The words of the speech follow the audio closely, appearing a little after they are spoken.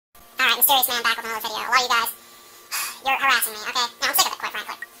Alright, Mysterious Man back with another video. A lot of you guys, you're harassing me, okay? Now, I'm sick of it, quite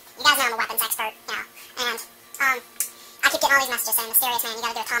frankly. You guys know I'm a weapons expert, you know, and, I keep getting all these messages saying, Mysterious Man, you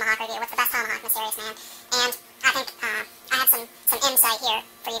gotta do a Tomahawk review. What's the best Tomahawk, Mysterious Man? And I think, I have some insight here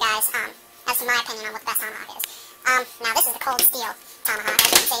for you guys, as to my opinion on what the best Tomahawk is. Now, this is the cold steel Tomahawk,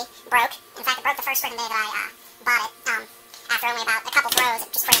 as you can see, broke. In fact, it broke the first friggin' day that I, bought it, after only about a couple throws,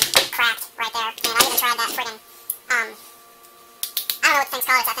 it just friggin' cracked right there. And I even tried that friggin', I don't know what the thing's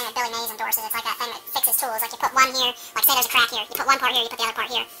called. It's that thing that Billy Mays endorses. It's like that thing that fixes tools. Like you put one here, like say there's a crack here. You put one part here, you put the other part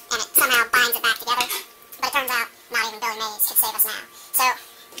here, and it somehow binds it back together. But it turns out, not even Billy Mays could save us now. So,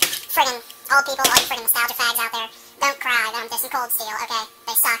 friggin' old people, all you friggin' nostalgia fags out there, don't cry. They're some cold steel, okay?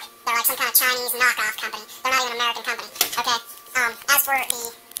 They suck. They're like some kind of Chinese knockoff company. They're not even an American company, okay? As for the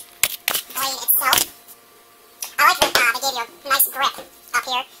blade itself, I like that they gave you a nice grip up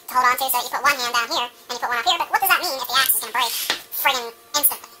here to hold on to, so you put one hand down here, and you put one up here, but what does that mean if the axe is going to break friggin'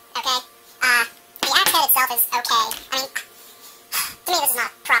 instantly, okay? The axe head itself is okay. I mean, to me this is not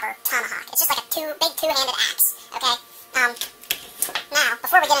a proper Tomahawk. It's just like a big two-handed axe, okay? Now,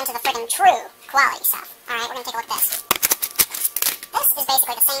 before we get into the friggin' true quality stuff, alright, we're going to take a look at this. This is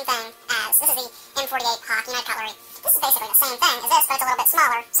basically the same thing as, this is the M48 Hawk United Cutlery. This is basically the same thing as this, but it's a little bit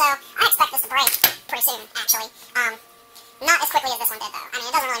smaller, so I expect this to break pretty soon, actually. Not as quickly as this one did, though. I mean,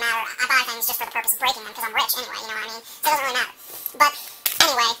 it doesn't really matter. I buy things just for the purpose of breaking them, because I'm rich anyway, you know what I mean? So it doesn't really matter. But,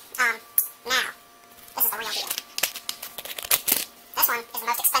 anyway, now, this is the real deal. This one is the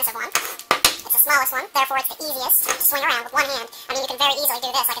most expensive one. It's the smallest one, therefore it's the easiest to swing around with one hand. I mean, you can very easily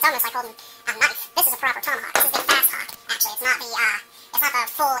do this, like it's almost like holding a knife. This is a proper Tomahawk. This is the fast hawk, actually. It's not the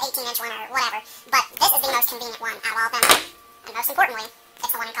full 18-inch one or whatever, but this is the most convenient one out of all of them. And most importantly,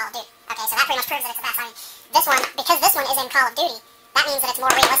 it's the one in Call of Duty. Okay, so that pretty much proves that it's the best. I mean, this one, because this one is in Call of Duty, that means that it's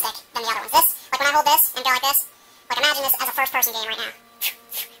more realistic than the other ones. This, like when I hold this and go like this, like imagine this as a first-person game right now.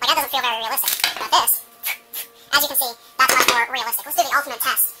 Like that doesn't feel very realistic. But this, as you can see, that's much more realistic. Let's do the ultimate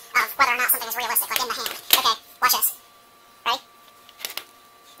test of whether or not something is realistic, like in the hand. Okay, watch this. Ready?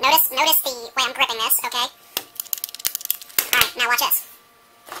 Notice the way I'm gripping this, okay? Alright, now watch this.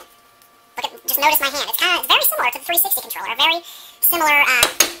 Just notice my hand. It's very similar to the 360 controller. Very similar,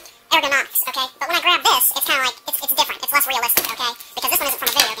 ergonomics, okay? But when I grab this, it's kind of like, it's different. It's less realistic, okay? Because this one isn't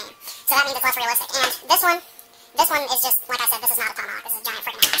from a video game. So that means it's less realistic. And this one is just, like I said, this is not a Tomahawk. This is a giant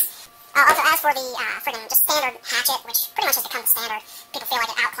friggin' axe. Also, as for the, friggin' just standard hatchet, which pretty much has become the standard, people feel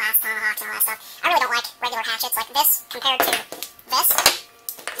like it outclassed Tomahawks and all that stuff. I really don't like regular hatchets like this compared to this.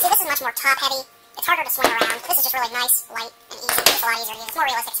 See, this is much more top-heavy. It's harder to swing around. This is just really nice, light, and easy. It's a lot easier to use. It's more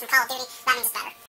realistic. It's from Call of Duty. That means it's better.